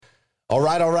All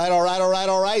right.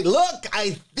 Look,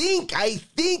 I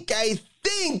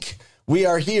think we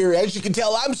are here. As you can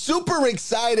tell, I'm super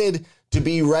excited to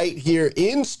be right here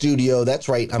in studio. That's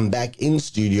right. I'm back in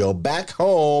studio, back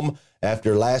home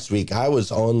after last week. I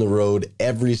was on the road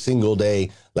every single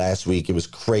day last week. It was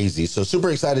crazy. So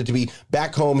super excited to be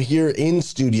back home here in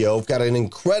studio. I've got an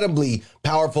incredibly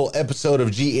powerful episode of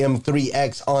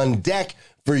GM3X on deck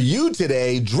for you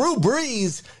today. Drew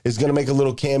Brees is going to make a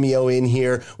little cameo in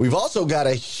here. We've also got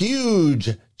a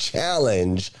huge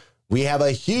challenge. We have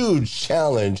a huge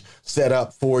challenge set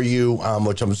up for you,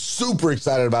 which I'm super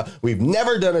excited about. We've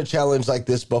never done a challenge like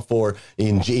this before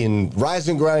in Rise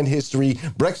and Grind history,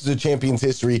 Breakfast of Champions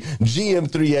history,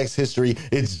 GM3X history.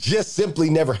 It's just simply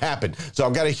never happened. So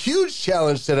I've got a huge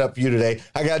challenge set up for you today.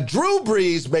 I got Drew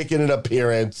Brees making an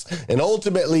appearance. And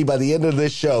ultimately, by the end of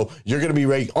this show, you're going to be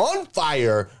ready, on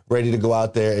fire, ready to go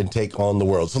out there and take on the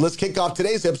world. So let's kick off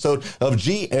today's episode of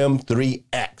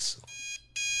GM3X.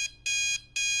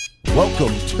 Welcome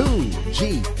to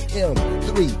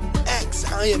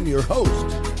GM3X. I am your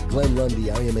host, Glenn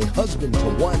Lundy. I am a husband to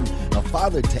one, a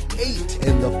father to eight,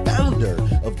 and the founder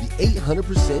of the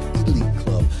 800% Elite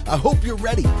Club. I hope you're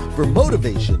ready for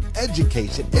motivation,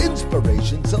 education,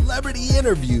 inspiration, celebrity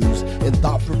interviews, and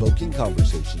thought-provoking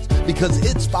conversations, because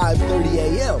it's 5:30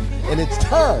 a.m. and it's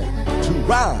time to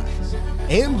rise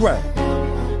and grind.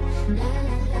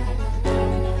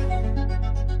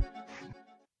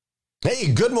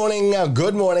 Hey, good morning. How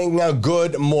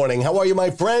are you, my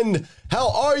friend?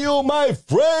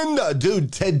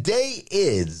 Dude, today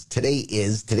is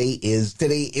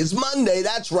Monday.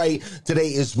 That's right. Today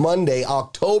is Monday,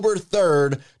 October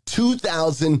 3rd,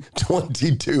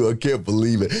 2022. I can't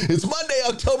believe it. It's Monday,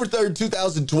 October 3rd,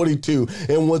 2022.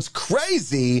 And what's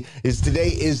crazy is today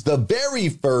is the very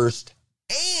first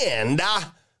and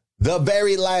the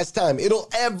very last time it'll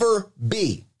ever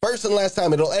be. First and last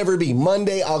time it'll ever be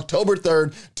Monday, October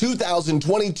 3rd,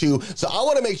 2022. So I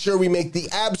want to make sure we make the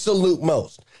absolute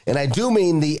most, and I do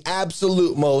mean the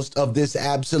absolute most, of this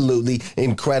absolutely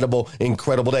incredible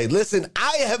day. Listen,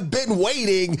 I have been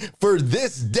waiting for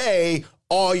this day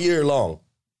all year long.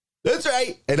 That's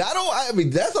right. And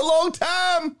that's a long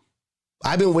time.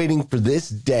 I've been waiting for this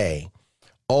day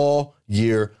all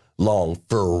year long,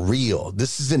 for real.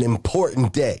 This is an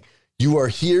important day. You are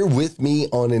here with me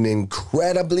on an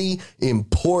incredibly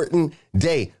important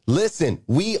day. Listen,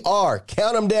 we are,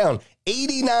 count them down,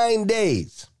 89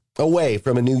 days away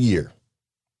from a new year.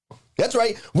 That's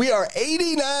right. We are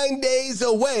 89 days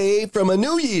away from a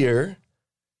new year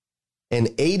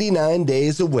and 89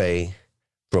 days away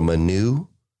from a new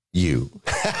you.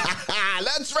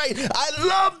 That's right. I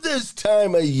love this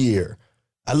time of year.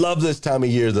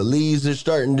 The leaves are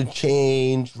starting to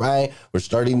change, right? We're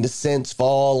starting to sense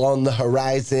fall on the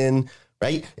horizon,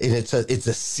 right? And it's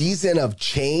a season of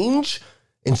change.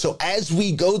 And so as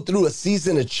we go through a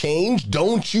season of change,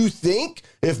 don't you think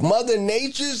if Mother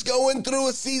Nature's going through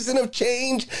a season of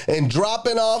change and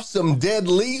dropping off some dead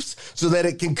leaves so that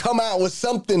it can come out with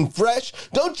something fresh,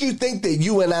 don't you think that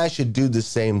you and I should do the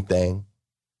same thing?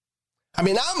 I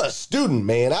mean, I'm a student,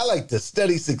 man. I like to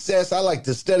study success. I like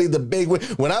to study the big win.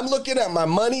 When I'm looking at my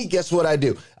money, guess what I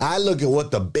do? I look at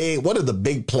what are the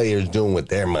big players doing with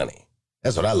their money?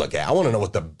 That's what I look at. I want to know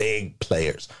what the big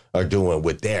players are doing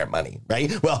with their money, right?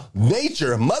 Well,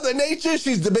 Mother Nature,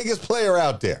 she's the biggest player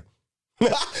out there.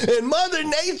 And Mother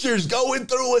Nature's going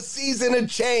through a season of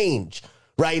change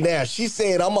right now. She's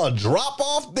saying, I'm going to drop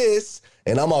off this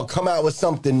and I'm going to come out with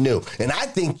something new. And I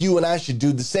think you and I should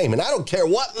do the same. And I don't care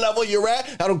what level you're at.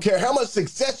 I don't care how much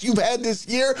success you've had this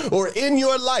year or in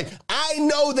your life. I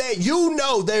know that you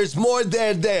know there's more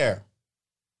there.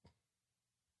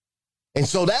 And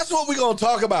so that's what we're going to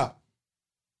talk about.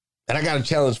 And I got a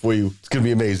challenge for you. It's going to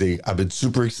be amazing. I've been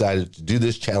super excited to do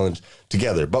this challenge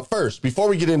together. But first, before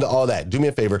we get into all that, do me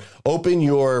a favor. Open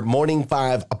your Morning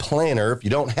 5 planner. If you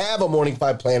don't have a Morning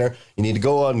 5 planner, you need to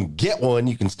go on and get one.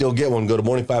 You can still get one. Go to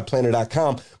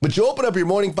morning5planner.com. But you open up your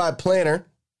Morning 5 planner.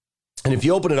 And if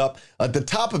you open it up, at the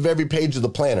top of every page of the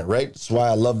planner, right? That's why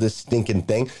I love this stinking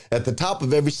thing. At the top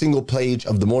of every single page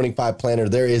of the Morning 5 planner,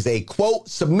 there is a quote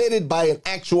submitted by an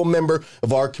actual member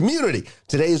of our community.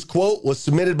 Today's quote was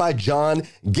submitted by John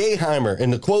Gayheimer.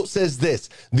 And the quote says this: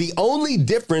 "The only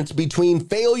difference between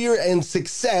failure and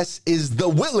success is the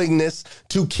willingness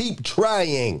to keep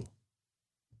trying."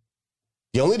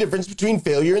 The only difference between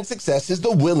failure and success is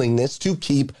the willingness to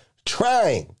keep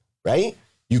trying, right?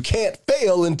 You can't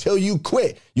fail until you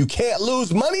quit. You can't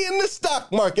lose money in the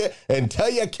stock market until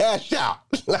you cash out.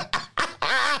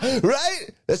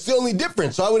 Right? That's the only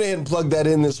difference. So I went ahead and plugged that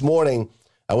in this morning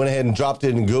I went ahead and dropped it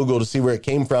in Google to see where it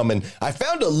came from, and I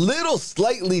found a little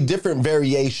slightly different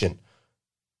variation.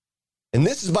 And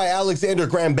this is by Alexander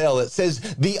Graham Bell. It says,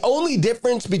 the only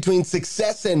difference between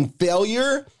success and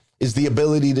failure is the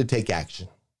ability to take action.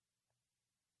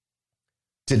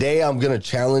 Today, I'm going to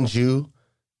challenge you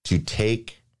to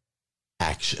take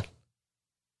action.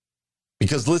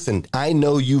 Because listen, I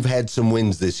know you've had some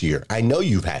wins this year. I know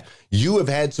you have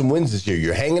had some wins this year.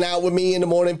 You're hanging out with me in the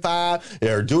morning 5,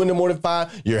 or doing the morning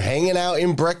 5. You're hanging out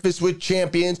in Breakfast with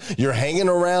Champions. You're hanging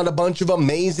around a bunch of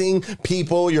amazing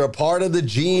people. You're a part of the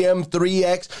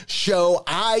GM3X show.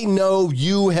 I know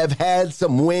you have had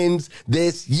some wins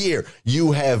this year.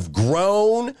 You have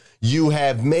grown. You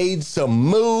have made some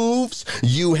moves.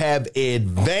 You have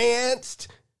advanced.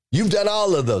 You've done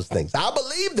all of those things. I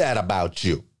believe that about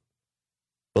you.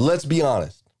 But let's be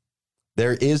honest,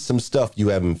 there is some stuff you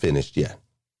haven't finished yet,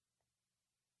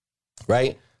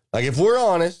 right? Like if we're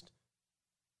honest,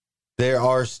 there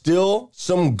are still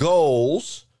some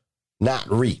goals not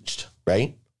reached,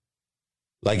 right?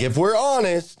 Like if we're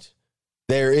honest,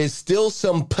 there is still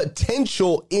some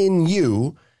potential in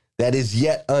you that is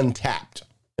yet untapped.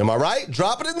 Am I right?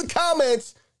 Drop it in the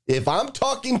comments. If I'm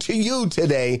talking to you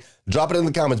today, drop it in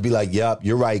the comments. Be like, yep,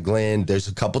 you're right, Glenn. There's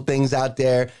a couple things out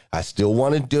there I still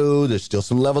want to do. There's still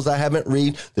some levels I haven't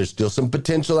reached. There's still some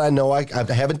potential I know I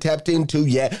haven't tapped into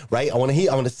yet, right? I want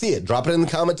to see it. Drop it in the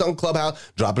comments on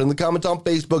Clubhouse. Drop it in the comments on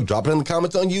Facebook. Drop it in the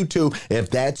comments on YouTube. If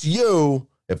that's you,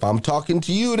 if I'm talking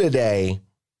to you today,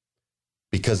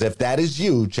 because if that is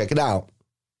you, check it out.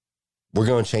 We're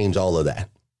going to change all of that.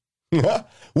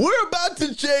 We're about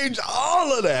to change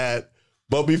all of that.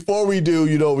 But before we do,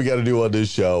 you know what we got to do on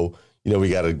this show? You know, we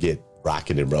got to get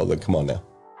rocking and rolling. Come on now.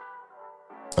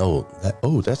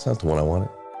 Oh, that's not the one I wanted.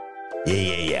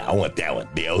 Yeah. I want that one.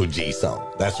 The OG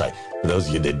song. That's right. For those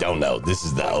of you that don't know, this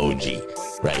is the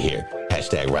OG right here.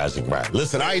 Hashtag Rise and Grind.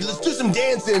 Listen, all right, let's do some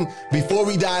dancing before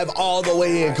we dive all the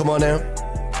way in. Come on now.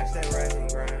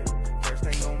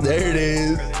 There it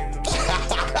is.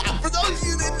 For those of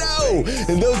you that know,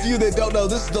 and those of you that don't know,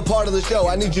 this is the part of the show.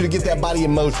 I need you to get that body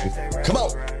in motion. Come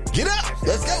on, get up.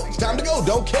 Let's go. It's time to go.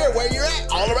 Don't care where you're at.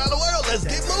 All around the world. Let's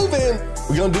get moving.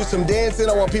 We're going to do some dancing.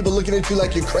 I want people looking at you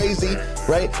like you're crazy,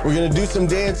 right? We're going to do some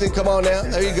dancing. Come on now.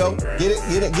 There you go. Get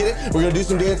it. We're going to do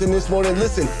some dancing this morning.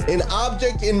 Listen, an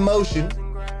object in motion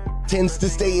tends to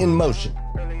stay in motion.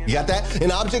 You got that?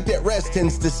 An object at rest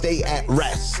tends to stay at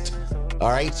rest. All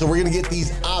right, so we're gonna get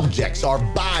these objects, our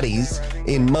bodies,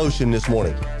 in motion this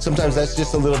morning. Sometimes that's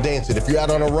just a little dancing. If you're out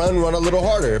on a run a little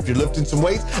harder. If you're lifting some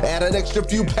weights, add an extra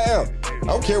few pounds. I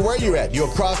don't care where you're at. You're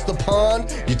across the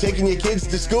pond, you're taking your kids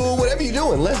to school, whatever you're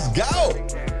doing, let's go.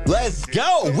 Let's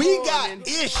go. We got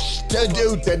ish to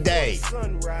do today.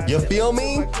 You feel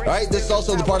me? All right, this is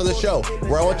also the part of the show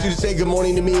where I want you to say good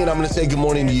morning to me and I'm gonna say good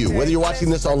morning to you. Whether you're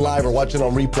watching this on live or watching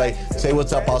on replay, say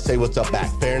what's up, I'll say what's up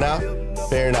back. Fair enough?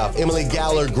 Fair enough. Emily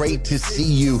Galler, great to see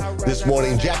you this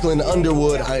morning. Jacqueline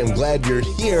Underwood, I am glad you're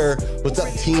here. What's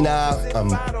up, Tina?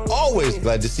 I'm always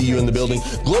glad to see you in the building.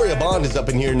 Gloria Bond is up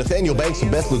in here. Nathaniel Banks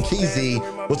and Beth Lucchese.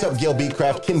 What's up, Gail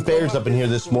Beatcraft? Kim Fair's up in here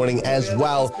this morning as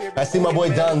well. I see my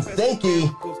boy Don Sankey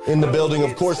in the building.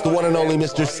 Of course, the one and only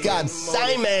Mr. Scott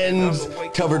Simons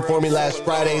covered for me last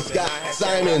Friday. Scott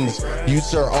Simons, you,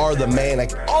 sir, are the man. I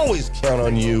can always count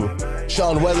on you.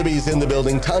 Sean Weatherby's in the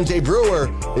building. Tanjay Brewer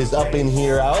is up in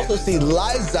here. I also see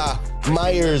Liza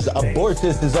Myers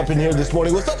Abortus is up in here this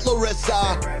morning. What's up,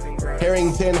 Larissa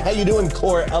Harrington? How you doing,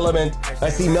 Core Element? I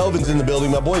see Melvin's in the building.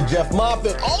 My boy Jeff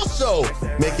Moffitt also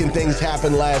making things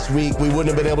happen last week. We wouldn't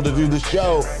have been able to do the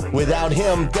show without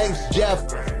him. Thanks, Jeff,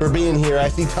 for being here. I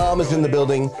see Tom is in the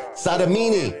building.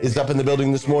 Sadamini is up in the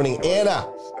building this morning. Anna,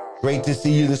 great to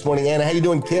see you this morning. Anna, how you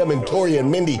doing? Kim and Tori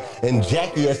and Mindy and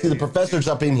Jackie. I see the professors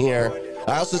up in here.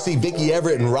 I also see Vicky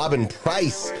Everett and Robin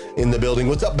Price in the building.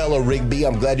 What's up, Bella Rigby?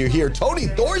 I'm glad you're here. Tony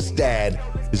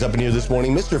Thorstad is up in here this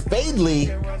morning. Mr. Fadley,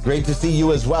 great to see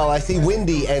you as well. I see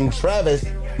Wendy and Travis.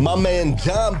 My man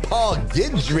John Paul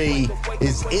Gidry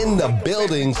is in the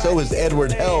building. So is Edward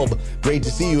Helb. Great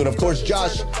to see you. And of course,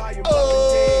 Josh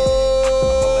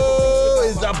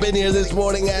is up in here this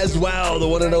morning as well. The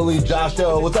one and only Josh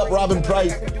O. What's up, Robin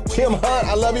Price? Tim Hunt,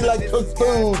 I love you like cooked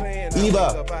food.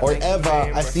 Eva or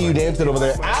Eva, I see you dancing over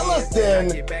there.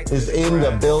 Allison is in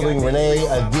the building. Renee,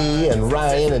 Adi, and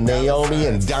Ryan, and Naomi,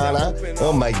 and Donna.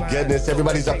 Oh my goodness,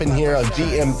 everybody's up in here on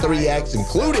GM3X,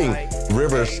 including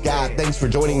River Scott. Thanks for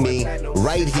joining me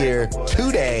right here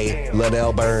today,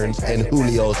 Liddell Burns and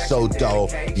Julio Soto.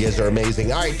 You guys are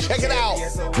amazing. All right, check it out.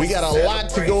 We got a lot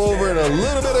to go over in a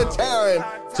little bit of time.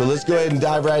 So let's go ahead and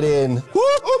dive right in.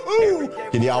 Woo-hoo-hoo!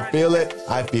 Can y'all feel it?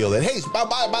 I feel it. Hey, by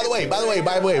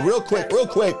the way, real quick.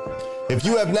 If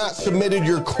you have not submitted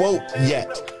your quote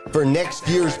yet for next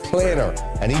year's planner,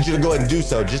 I need you to go ahead and do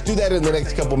so. Just do that in the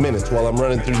next couple minutes while I'm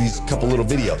running through these couple little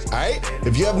videos, all right?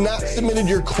 If you have not submitted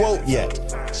your quote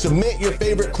yet, submit your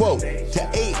favorite quote to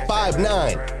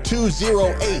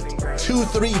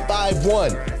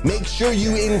 859-208-2351. Make sure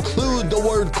you include the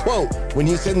word quote when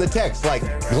you send the text, like,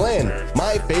 Glenn,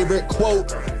 my favorite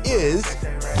quote is,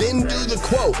 then do the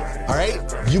quote, all right?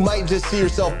 You might just see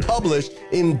yourself published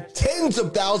in tens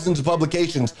of thousands of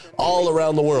publications all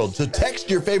around the world. So text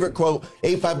your favorite quote,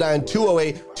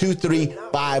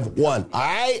 859-208-2351. All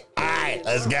right? All right,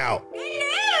 let's go.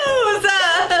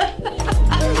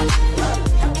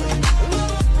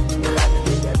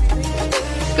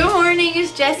 Good morning,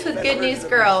 it's Jess with Good News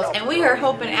Girls, and we are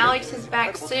hoping Alex is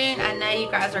back soon. I know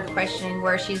you guys are questioning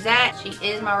where she's at. She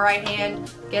is my right hand,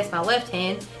 guess my left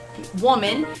hand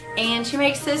woman, and she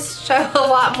makes this show a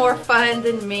lot more fun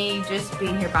than me just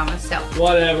being here by myself.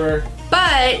 Whatever.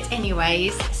 But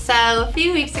anyways, so a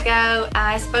few weeks ago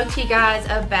I spoke to you guys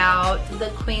about the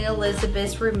Queen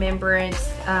Elizabeth Remembrance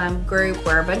group,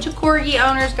 where a bunch of corgi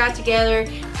owners got together,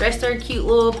 dressed their cute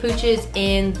little pooches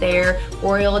in their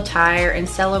royal attire, and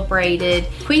celebrated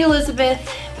Queen Elizabeth.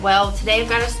 Well, today I've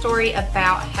got a story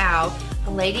about how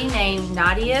a lady named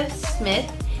Nadia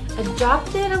Smith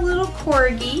adopted a little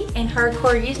corgi, and her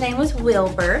corgi's name was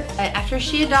Wilbur. After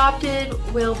she adopted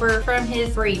Wilbur from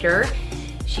his breeder,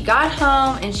 she got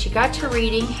home and she got to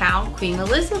reading how Queen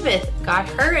Elizabeth got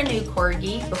her a new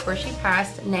corgi before she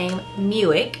passed, named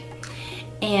Muick.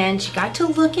 And she got to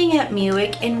looking at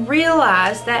Muick and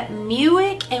realized that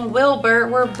Muick and Wilbur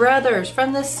were brothers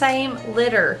from the same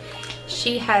litter.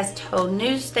 She has told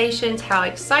news stations how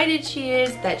excited she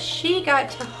is that she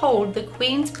got to hold the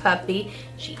Queen's puppy.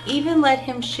 She even let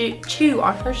him chew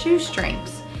on her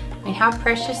shoestrings. I mean, how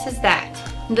precious is that?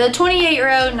 The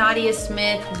 28-year-old Nadia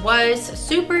Smith was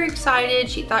super excited.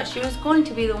 She thought she was going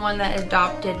to be the one that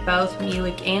adopted both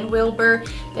Muick and Wilbur.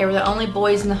 They were the only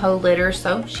boys in the whole litter,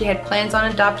 so she had plans on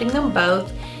adopting them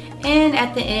both. And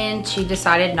at the end, she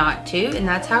decided not to, and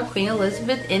that's how Queen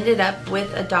Elizabeth ended up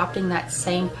with adopting that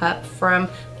same pup from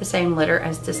the same litter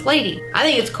as this lady. I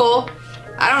think it's cool.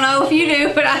 I don't know if you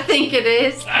do, but I think it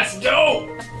is. That's dope.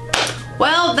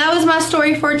 Well, that was my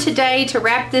story for today to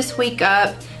wrap this week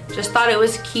up. Just thought it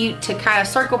was cute to kind of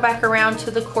circle back around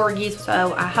to the corgis.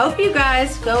 So I hope you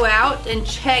guys go out and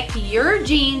check your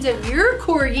genes of your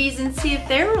corgis and see if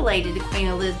they're related to Queen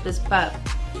Elizabeth's pup.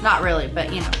 Not really,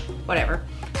 but you know, whatever.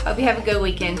 Hope you have a good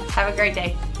weekend. Have a great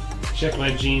day. Check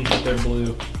my jeans if they're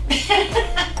blue.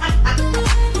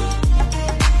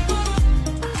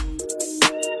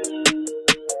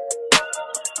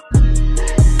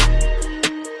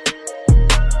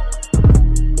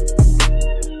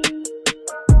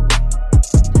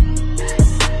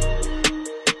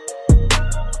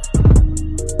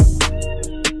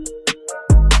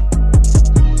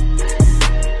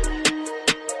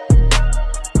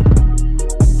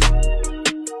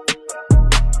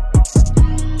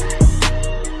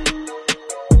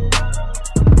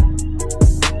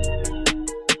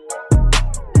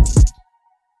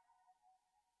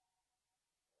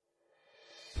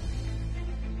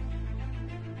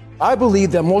 I believe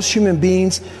that most human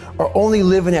beings are only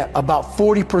living at about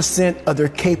 40% of their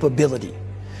capability.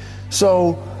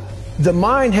 So the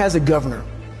mind has a governor,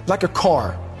 like a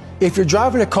car. If you're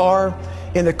driving a car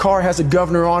and the car has a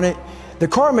governor on it, the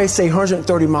car may say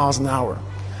 130 miles an hour,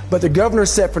 but the governor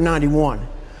is set for 91.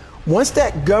 Once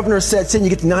that governor sets in,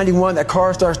 you get to 91, that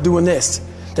car starts doing this.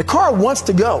 The car wants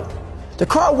to go. The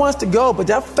car wants to go, but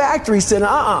that factory said,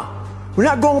 we're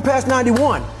not going past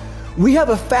 91. We have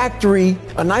a factory,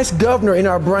 a nice governor in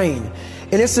our brain,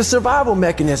 and it's a survival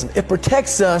mechanism. It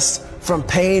protects us from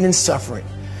pain and suffering.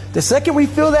 The second we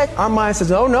feel that, our mind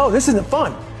says, oh no, this isn't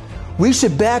fun. We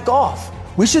should back off.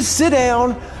 We should sit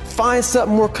down, find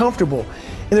something more comfortable.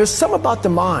 And there's something about the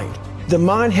mind. The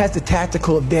mind has the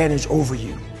tactical advantage over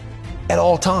you at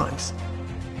all times.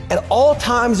 At all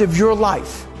times of your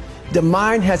life, the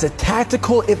mind has a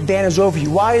tactical advantage over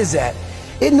you. Why is that?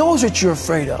 It knows what you're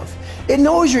afraid of. It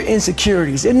knows your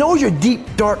insecurities. It knows your deep,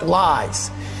 dark lies.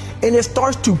 And it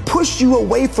starts to push you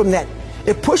away from that.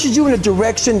 It pushes you in a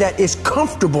direction that is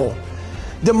comfortable.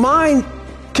 The mind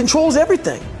controls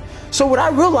everything. So what I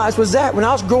realized was that when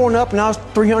I was growing up and I was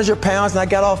 300 pounds and I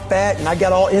got all fat and I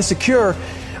got all insecure,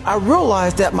 I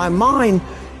realized that my mind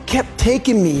kept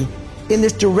taking me in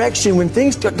this direction. When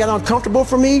things got uncomfortable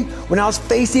for me, when I was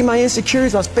facing my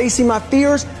insecurities, I was facing my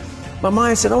fears, my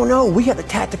mind said, oh no, we have a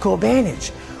tactical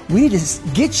advantage. We need to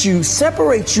get you,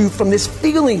 separate you from this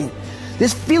feeling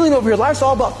This feeling over here, life's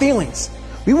all about feelings.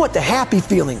 We want the happy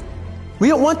feeling. We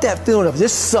don't want that feeling of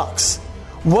this sucks.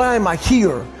 Why am I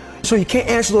here? So you can't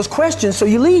answer those questions, so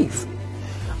you leave.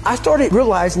 I started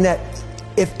realizing that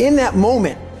if in that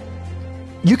moment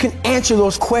you can answer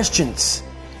those questions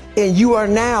and you are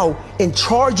now in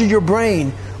charge of your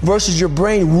brain versus your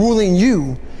brain ruling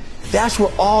you, that's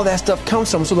where all that stuff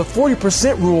comes from. So the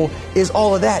 40% rule is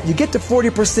all of that. You get to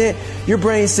 40%, your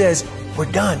brain says,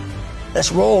 we're done. Let's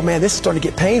roll, man. This is starting to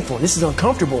get painful. This is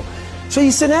uncomfortable. So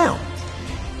you sit down.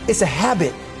 It's a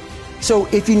habit. So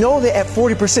if you know that at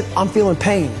 40%, I'm feeling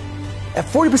pain. At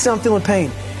 40%, I'm feeling pain.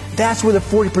 That's where the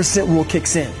 40% rule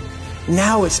kicks in.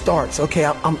 Now it starts. Okay,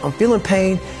 I'm feeling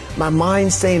pain. My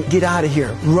mind's saying, get out of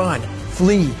here, run,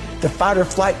 flee. The fight or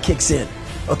flight kicks in.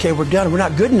 Okay, we're done. We're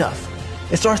not good enough.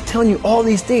 It starts telling you all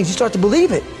these things. You start to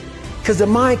believe it because the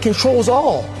mind controls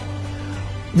all.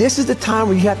 This is the time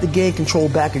where you have to gain control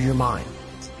back of your mind.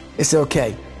 It's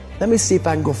okay, let me see if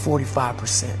I can go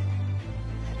 45%.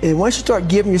 And once you start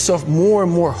giving yourself more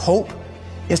and more hope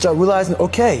and start realizing,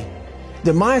 okay,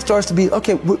 the mind starts to be,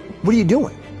 okay, what are you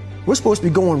doing? We're supposed to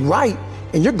be going right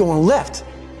and you're going left.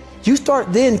 You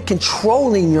start then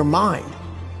controlling your mind.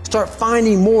 Start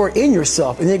finding more in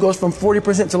yourself, and then it goes from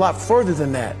 40% to a lot further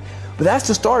than that. But that's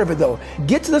the start of it though.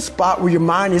 Get to the spot where your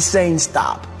mind is saying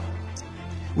stop.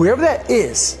 Wherever that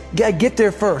is, you gotta get there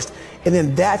first. And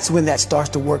then that's when that starts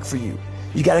to work for you.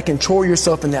 You gotta control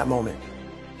yourself in that moment.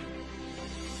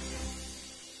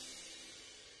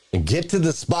 And get to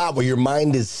the spot where your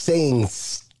mind is saying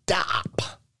stop.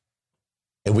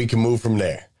 And we can move from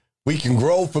there. We can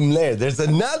grow from there. There's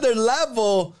another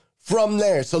level from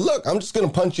there. So look, I'm just gonna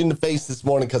punch you in the face this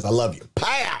morning because I love you.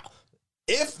 Pow!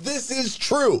 If this is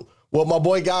true, what my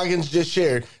boy Goggins just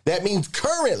shared, that means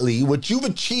currently what you've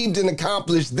achieved and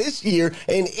accomplished this year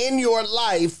and in your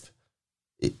life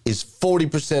is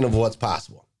 40% of what's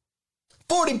possible.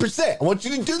 40%. I want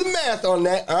you to do the math on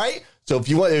that, all right? So if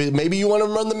you want, maybe you want to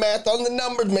run the math on the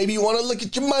numbers. Maybe you want to look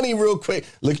at your money real quick.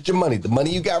 Look at your money. The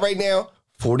money you got right now,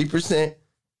 40%,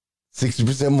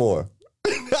 60% more.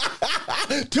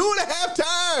 2.5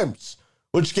 times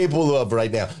what you're capable of right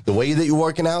now. The way that you're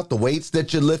working out, the weights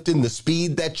that you're lifting, the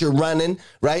speed that you're running,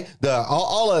 right?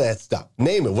 All of that stuff.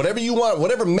 Name it. Whatever you want,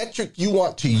 whatever metric you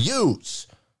want to use,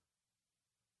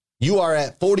 you are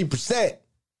at 40%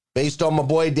 based on my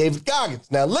boy David Goggins.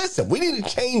 Now, listen, we need to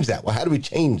change that. Well, how do we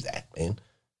change that, man?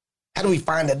 How do we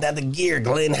find another gear,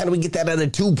 Glenn? How do we get that other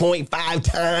 2.5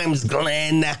 times,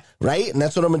 Glenn? Right? And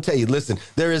that's what I'm going to tell you. Listen,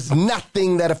 there is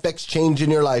nothing that affects change in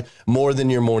your life more than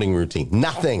your morning routine.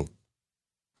 Nothing.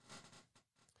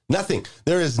 Nothing.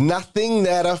 There is nothing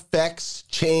that affects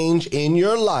change in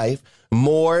your life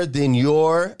more than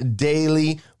your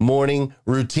daily morning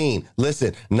routine.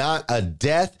 Listen, not a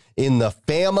death in the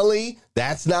family,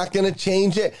 that's not going to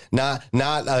change it. Not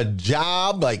a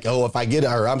job like, oh, if I get,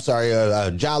 or I'm sorry, a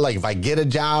job like if I get a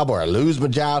job or I lose my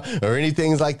job or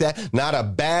anything like that. Not a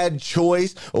bad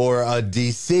choice or a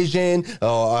decision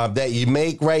that you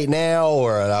make right now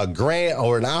or a grant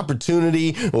or an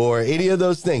opportunity or any of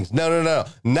those things. No.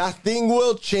 Nothing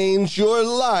will change your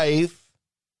life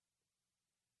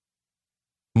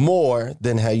more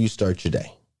than how you start your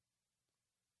day.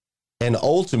 And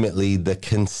ultimately, the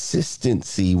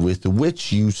consistency with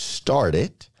which you start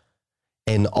it,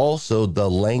 and also the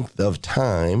length of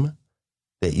time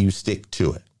that you stick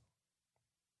to it.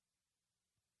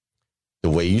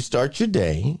 The way you start your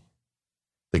day,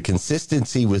 the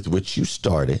consistency with which you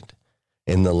start it,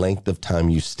 and the length of time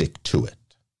you stick to it.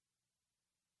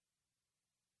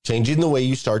 Changing the way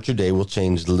you start your day will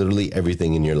change literally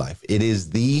everything in your life. It is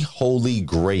the holy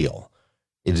grail.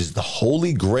 It is the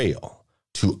holy grail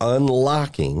to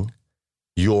unlocking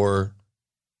your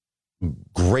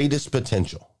greatest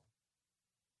potential.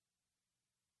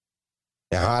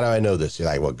 Now, how do I know this? You're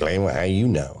like, well, Glenn, how you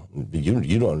know?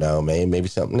 You don't know, man. Maybe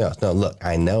something else. No, look,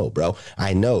 I know, bro.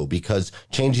 I know because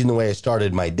changing the way I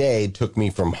started my day took me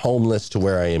from homeless to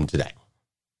where I am today.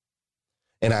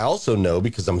 And I also know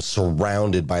because I'm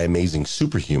surrounded by amazing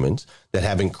superhumans that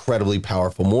have incredibly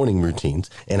powerful morning routines,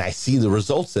 and I see the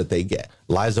results that they get.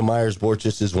 Liza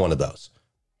Myers-Borges is one of those.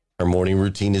 Her morning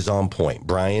routine is on point.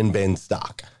 Brian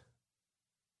Benstock,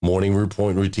 morning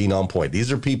routine on point.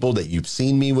 These are people that you've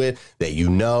seen me with, that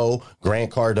you know. Grant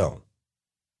Cardone,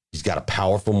 he's got a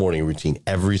powerful morning routine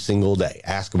every single day.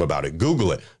 Ask him about it.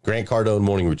 Google it. Grant Cardone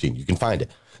morning routine. You can find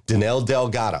it. Danelle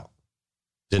Delgado.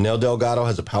 Danelle Delgado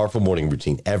has a powerful morning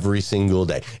routine every single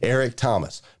day. Eric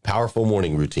Thomas, powerful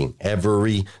morning routine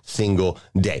every single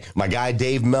day. My guy,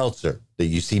 Dave Meltzer, that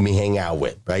you see me hang out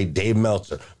with, right? Dave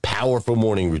Meltzer, powerful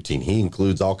morning routine. He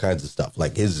includes all kinds of stuff.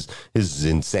 Like his is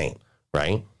insane,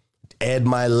 right? Ed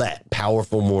Milet,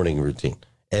 powerful morning routine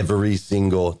every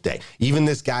single day. Even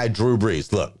this guy, Drew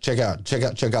Brees. Look, check out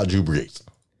Drew Brees.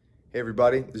 Hey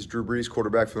everybody, this is Drew Brees,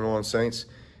 quarterback for the New Orleans Saints.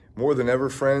 More than ever,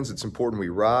 friends, it's important we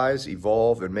rise,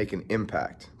 evolve, and make an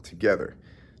impact together.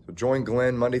 So join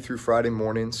Glenn Monday through Friday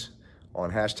mornings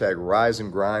on hashtag Rise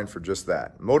and Grind for just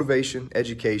that. Motivation,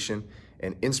 education,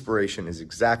 and inspiration is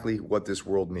exactly what this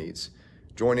world needs.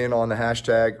 Join in on the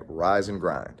hashtag Rise and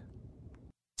Grind.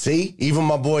 See, even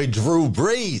my boy Drew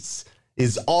Brees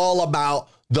is all about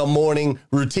the morning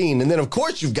routine. And then, of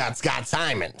course, you've got Scott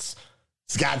Simons.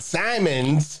 Scott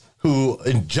Simons, who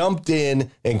jumped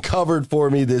in and covered for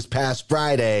me this past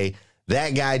Friday.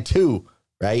 That guy, too,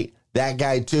 right? That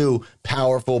guy, too,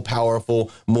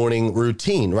 powerful morning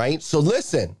routine, right? So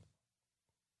listen,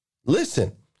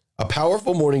 a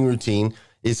powerful morning routine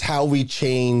is how we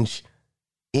change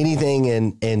anything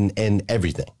and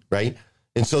everything, right?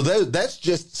 And so that's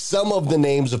just some of the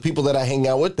names of people that I hang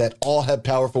out with that all have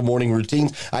powerful morning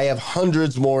routines. I have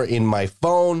hundreds more in my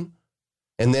phone.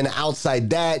 And then outside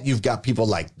that, you've got people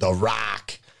like The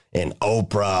Rock and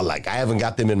Oprah. Like, I haven't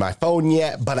got them in my phone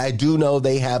yet, but I do know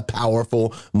they have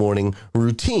powerful morning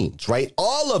routines, right?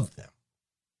 All of them.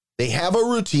 They have a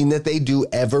routine that they do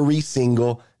every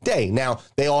single day. Now,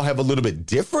 they all have a little bit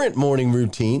different morning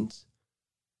routines,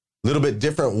 a little bit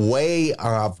different way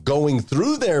of going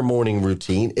through their morning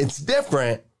routine. It's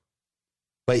different,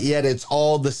 but yet it's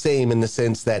all the same in the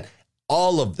sense that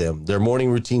all of them, their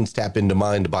morning routines tap into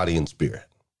mind, body, and spirit.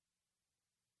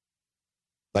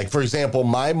 Like, for example,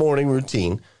 my morning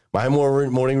routine,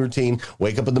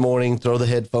 wake up in the morning, throw the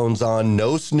headphones on,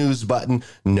 no snooze button,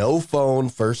 no phone,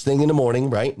 first thing in the morning,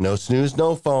 right? No snooze,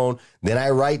 no phone. Then I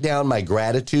write down my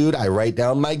gratitude. I write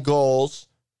down my goals.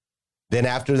 Then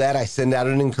after that, I send out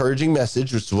an encouraging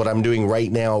message, which is what I'm doing right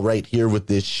now, right here with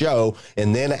this show.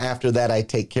 And then after that, I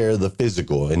take care of the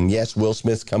physical. And yes, Will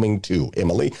Smith's coming too,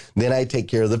 Emily. Then I take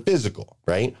care of the physical,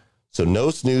 right? So no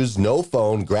snooze, no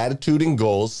phone, gratitude and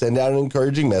goals, send out an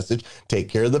encouraging message, take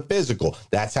care of the physical.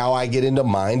 That's how I get into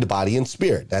mind, body, and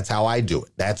spirit. That's how I do it.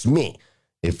 That's me.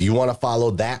 If you want to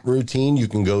follow that routine, you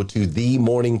can go to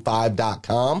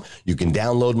themorning5.com. You can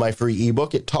download my free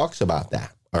ebook. It talks about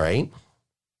that, all right?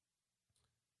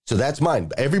 So that's mine.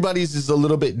 Everybody's is a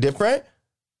little bit different,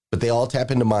 but they all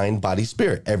tap into mind, body,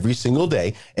 spirit every single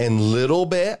day. And little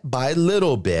bit by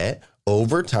little bit,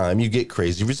 over time, you get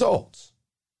crazy results.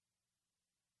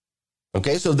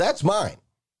 Okay, so that's mine.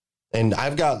 And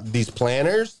I've got these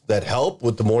planners that help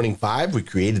with the Morning 5. We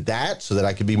created that so that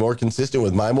I could be more consistent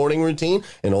with my morning routine,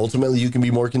 and ultimately you can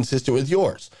be more consistent with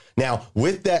yours. Now,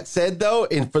 with that said, though,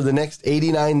 and for the next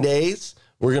 89 days,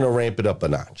 we're going to ramp it up a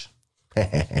notch.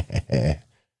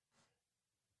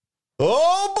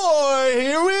 Oh, boy,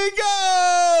 here we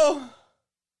go.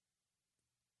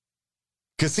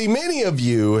 Because, see, many of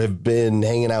you have been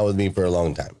hanging out with me for a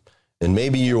long time, and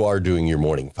maybe you are doing your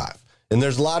Morning 5. And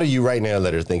there's a lot of you right now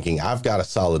that are thinking, I've got a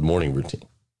solid morning routine,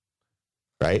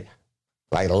 right?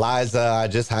 Like Liza, I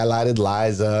just highlighted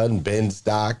Liza and Ben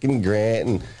Stock and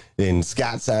Grant and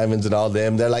Scott Simons and all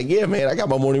them. They're like, yeah, man, I got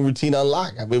my morning routine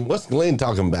unlocked. I mean, what's Glenn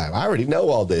talking about? I already know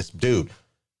all this. Dude,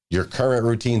 your current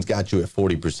routine's got you at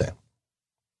 40%.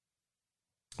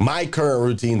 My current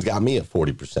routine's got me at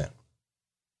 40%.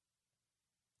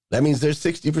 That means there's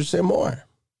 60% more.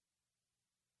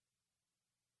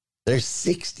 There's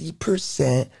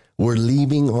 60% we're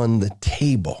leaving on the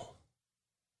table.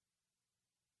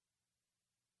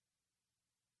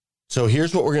 So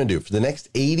here's what we're going to do. For the next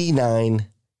 89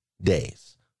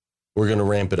 days, we're going to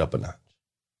ramp it up a notch.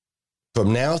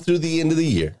 From now through the end of the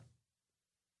year,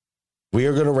 we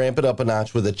are going to ramp it up a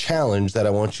notch with a challenge that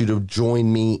I want you to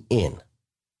join me in.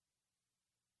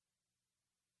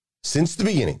 Since the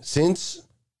beginning, since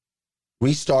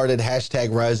we started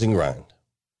hashtag Rise and Grind,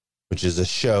 which is a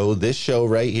show, this show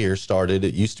right here started,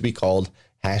 it used to be called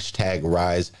hashtag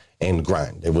Rise and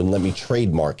Grind. They wouldn't let me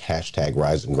trademark hashtag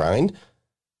Rise and Grind.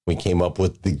 We came up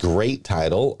with the great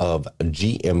title of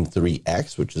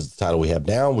GM3X, which is the title we have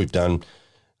now. We've done,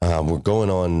 we're going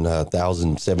on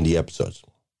 1,070 episodes.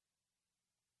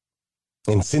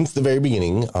 And since the very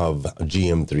beginning of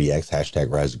GM3X,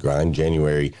 hashtag Rise and Grind,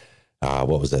 January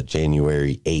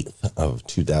 8th of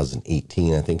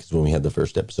 2018, I think is when we had the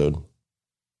first episode.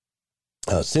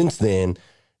 Since then,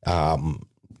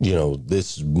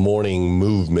 this morning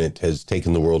movement has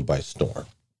taken the world by storm,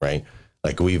 right?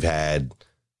 Like we've had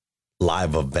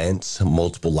live events,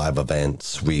 multiple live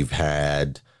events. We've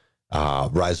had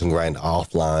Rise and Grind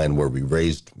offline where we've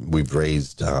raised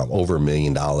over $1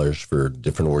 million for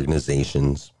different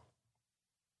organizations.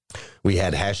 We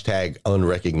had hashtag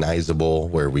Unrecognizable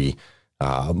where we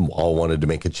all wanted to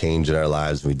make a change in our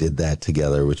lives. We did that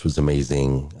together, which was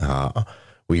amazing.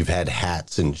 We've had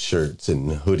hats and shirts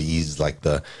and hoodies like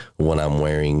the one I'm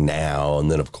wearing now.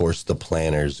 And then, of course, the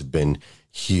planners have been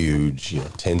huge.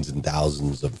 Tens and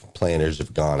thousands of planners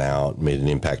have gone out and made an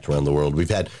impact around the world. We've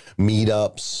had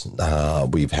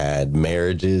meetups. We've had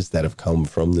marriages that have come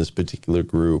from this particular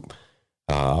group.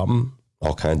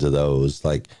 All kinds of those.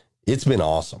 Like, it's been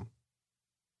awesome.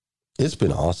 It's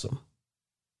been awesome.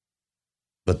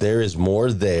 But there is more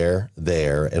there,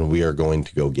 and we are going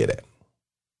to go get it.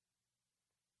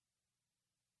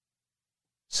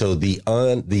 So the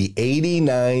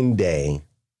 89-day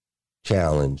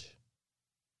challenge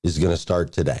is going to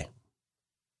start today.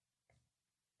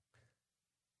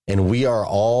 And we are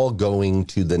all going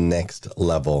to the next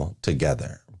level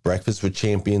together. Breakfast with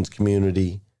Champions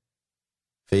community,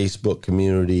 Facebook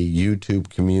community, YouTube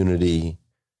community,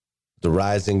 the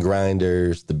Rising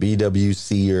Grinders, the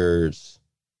BWCers.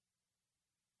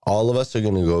 All of us are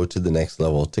going to go to the next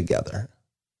level together.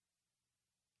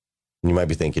 You might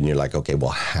be thinking, you're like, okay, well,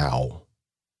 how?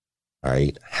 All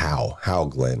right, how,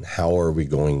 Glenn? How are we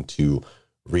going to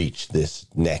reach this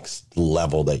next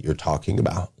level that you're talking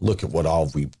about? Look at what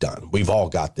all we've done. We've all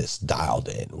got this dialed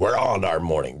in. We're on our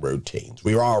morning routines.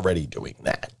 We're already doing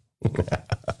that.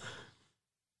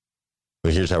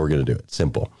 But here's how we're going to do it.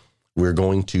 Simple. We're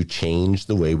going to change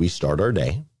the way we start our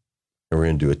day, and we're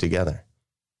going to do it together.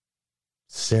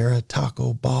 Sarah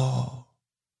Taco Ball.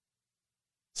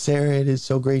 Sarah, it is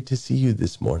so great to see you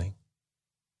this morning.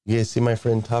 You guys see my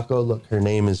friend Taco? Look, her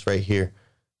name is right here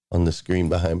on the screen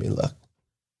behind me. Look,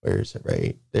 where is it?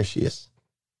 Right there she is.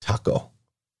 Taco.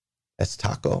 That's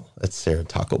Taco. That's Sarah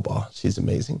Taco Ball. She's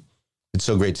amazing. It's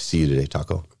so great to see you today,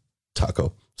 Taco.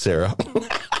 Taco. Sarah.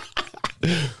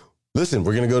 Listen,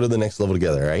 we're going to go to the next level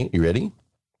together, all right? You ready?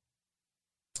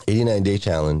 89-day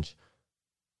challenge.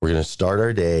 We're going to start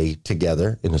our day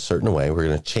together in a certain way. We're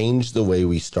going to change the way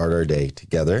we start our day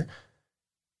together.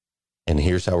 And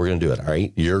here's how we're going to do it, all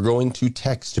right? You're going to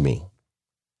text me.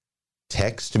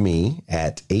 Text me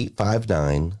at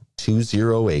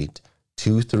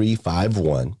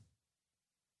 859-208-2351.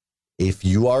 If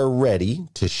you are ready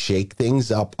to shake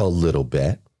things up a little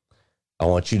bit, I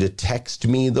want you to text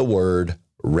me the word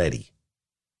ready.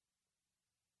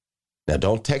 Now,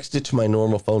 don't text it to my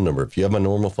normal phone number. If you have my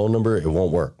normal phone number, it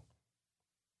won't work.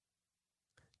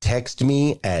 Text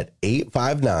me at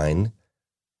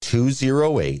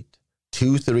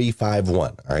 859-208-2351.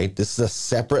 All right. This is a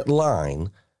separate line.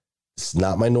 It's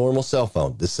not my normal cell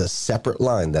phone. This is a separate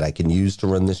line that I can use to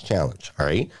run this challenge. All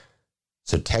right.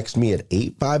 So text me at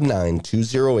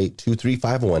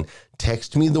 859-208-2351.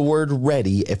 Text me the word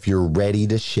ready if you're ready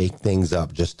to shake things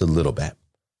up just a little bit.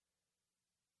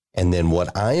 And then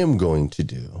what I am going to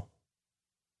do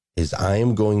is I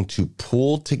am going to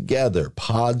pull together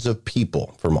pods of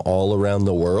people from all around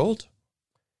the world.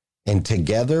 And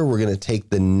together we're going to take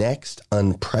the next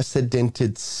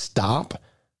unprecedented stop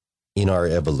in our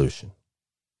evolution.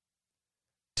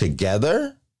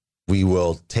 Together, we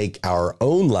will take our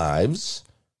own lives,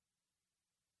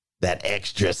 that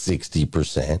extra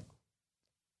 60%.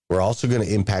 We're also going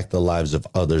to impact the lives of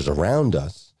others around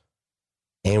us.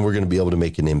 And we're going to be able to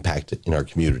make an impact in our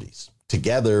communities.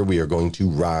 Together, we are going to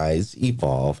rise,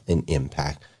 evolve, and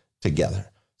impact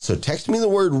together. So text me the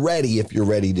word ready if you're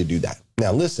ready to do that.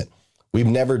 Now, listen, we've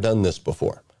never done this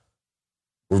before.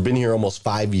 We've been here almost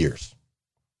 5 years.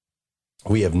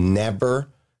 We have never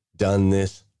done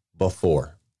this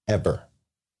before, ever.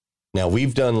 Now,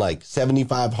 we've done like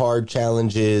 75 hard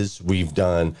challenges. We've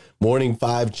done morning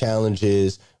 5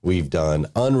 challenges. We've done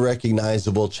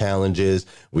unrecognizable challenges.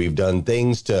 We've done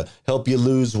things to help you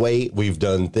lose weight. We've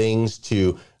done things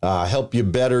to help you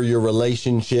better your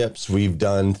relationships. We've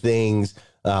done things,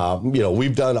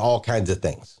 we've done all kinds of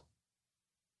things.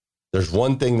 There's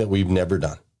one thing that we've never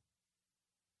done.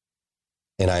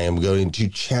 And I am going to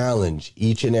challenge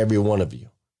each and every one of you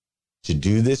to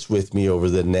do this with me over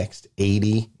the next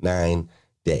 89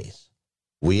 days.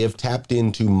 We have tapped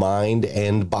into mind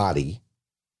and body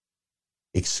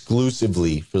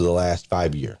exclusively for the last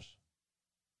 5 years.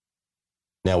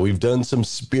 Now, we've done some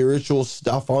spiritual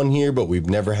stuff on here, but we've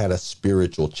never had a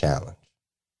spiritual challenge.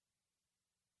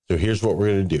 So here's what we're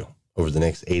going to do over the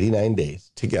next 89 days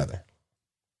together.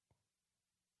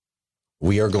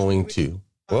 We are going to...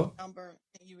 Well, number.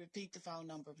 Can you repeat the phone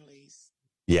number, please?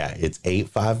 Yeah, it's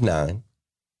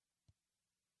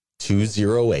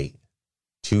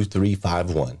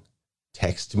 859-208-2351.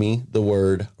 Text me the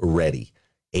word ready.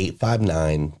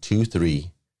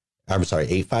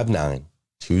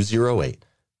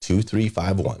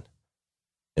 859-208-2351.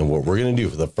 And what we're going to do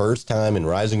for the first time in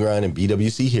Rise and Grind and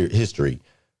BWC history,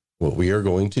 what we are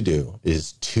going to do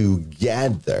is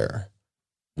together,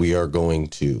 we are going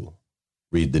to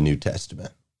read the New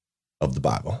Testament of the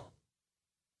Bible.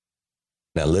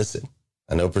 Now, listen,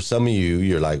 I know for some of you,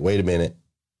 you're like, wait a minute,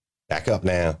 back up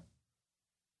now.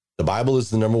 The Bible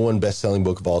is the #1 best-selling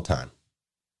book of all time.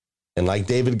 And like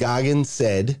David Goggins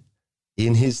said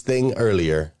in his thing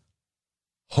earlier,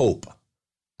 hope.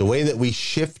 The way that we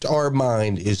shift our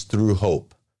mind is through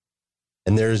hope.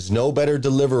 And there's no better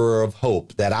deliverer of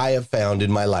hope that I have found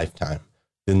in my lifetime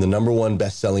than the #1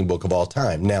 best-selling book of all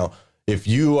time. Now, if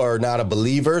you are not a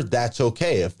believer, that's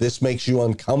okay. If this makes you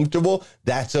uncomfortable,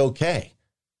 that's okay.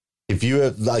 If you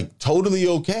are like totally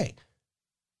okay,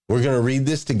 we're going to read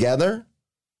this together.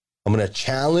 I'm going to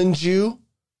challenge you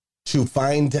to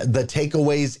find the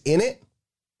takeaways in it.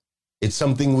 It's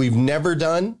something we've never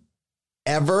done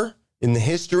ever in the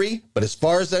history, but as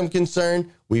far as I'm concerned,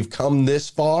 we've come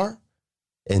this far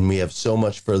and we have so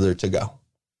much further to go.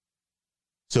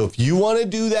 So if you want to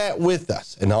do that with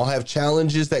us, and I'll have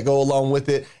challenges that go along with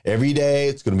it every day,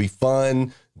 it's going to be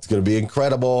fun. It's going to be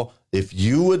incredible. If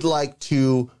you would like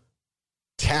to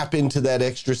tap into that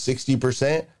extra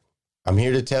 60%, I'm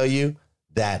here to tell you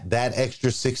that that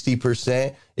extra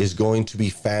 60% is going to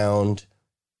be found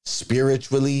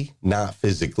spiritually, not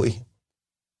physically.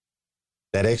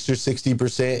 That extra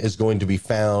 60% is going to be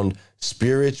found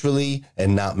spiritually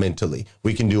and not mentally.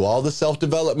 We can do all the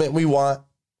self-development we want.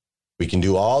 We can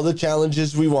do all the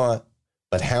challenges we want.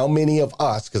 But how many of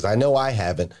us, because I know I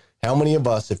haven't, how many of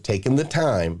us have taken the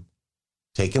time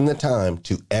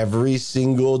to every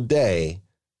single day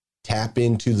tap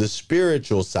into the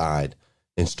spiritual side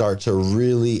and start to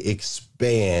really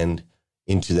expand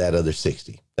into that other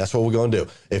 60. That's what we're going to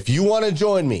do. If you want to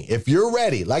join me, if you're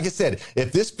ready, like I said,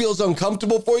 if this feels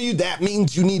uncomfortable for you, that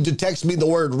means you need to text me the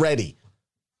word ready.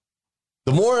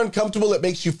 The more uncomfortable it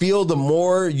makes you feel, the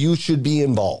more you should be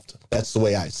involved. That's the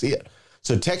way I see it.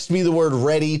 So text me the word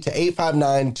ready to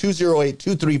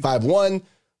 859-208-2351.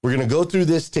 We're going to go through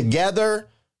this together.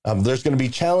 There's going to be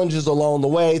challenges along the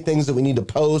way, things that we need to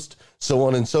post, so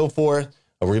on and so forth.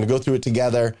 We're going to go through it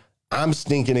together. I'm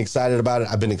stinking excited about it.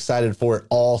 I've been excited for it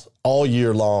all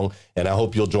year long, and I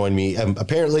hope you'll join me.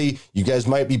 Apparently, you guys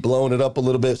might be blowing it up a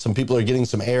little bit. Some people are getting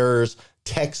some errors.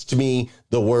 Text me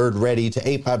the word ready to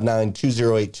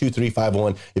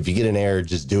 859-208-2351. If you get an error,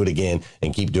 just do it again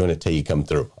and keep doing it till you come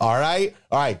through. All right?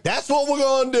 All right. That's what we're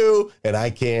going to do, and I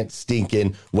can't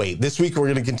stinking wait. This week, we're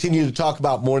going to continue to talk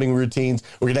about morning routines.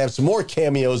 We're going to have some more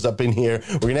cameos up in here.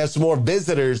 We're going to have some more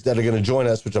visitors that are going to join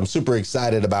us, which I'm super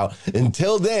excited about.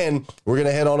 Until then, we're going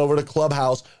to head on over to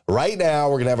Clubhouse. Right now,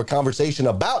 we're going to have a conversation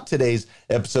about today's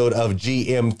episode of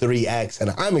GM3X,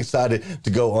 and I'm excited to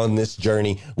go on this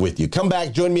journey with you. Come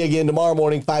back, join me again tomorrow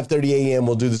morning, 5:30 a.m.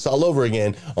 We'll do this all over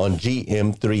again on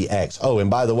GM3X. Oh, and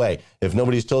by the way, if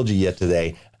nobody's told you yet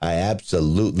today, I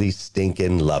absolutely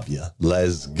stinking love you.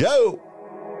 Let's go.